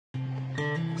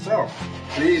So,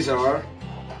 these are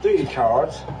the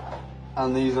cards,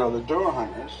 and these are the door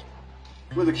hangers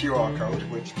with a QR code,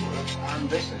 which works, and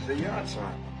this is the yard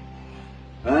sign.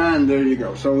 And there you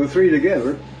go. So the three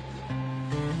together,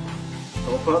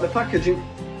 all part of the packaging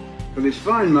for this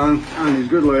fine man and his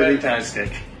good lady.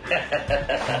 Fantastic.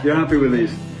 You're happy with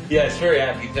these? Yes, very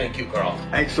happy. Thank you, Carl.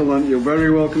 Excellent. You're very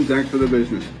welcome. Thanks for the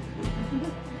business.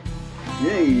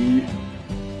 Yay.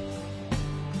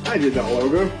 I did that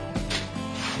logo.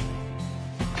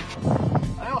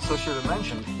 I also should have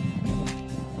mentioned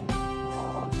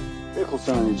vehicle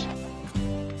signage.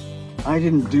 I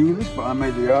didn't do this, but I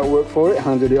made the artwork for it,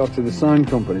 handed it off to the sign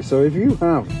company. So if you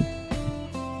have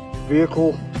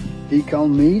vehicle decal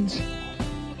needs,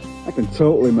 I can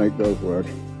totally make those work.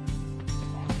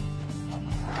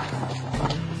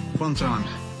 Fun times.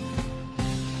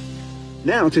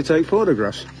 Now to take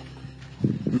photographs.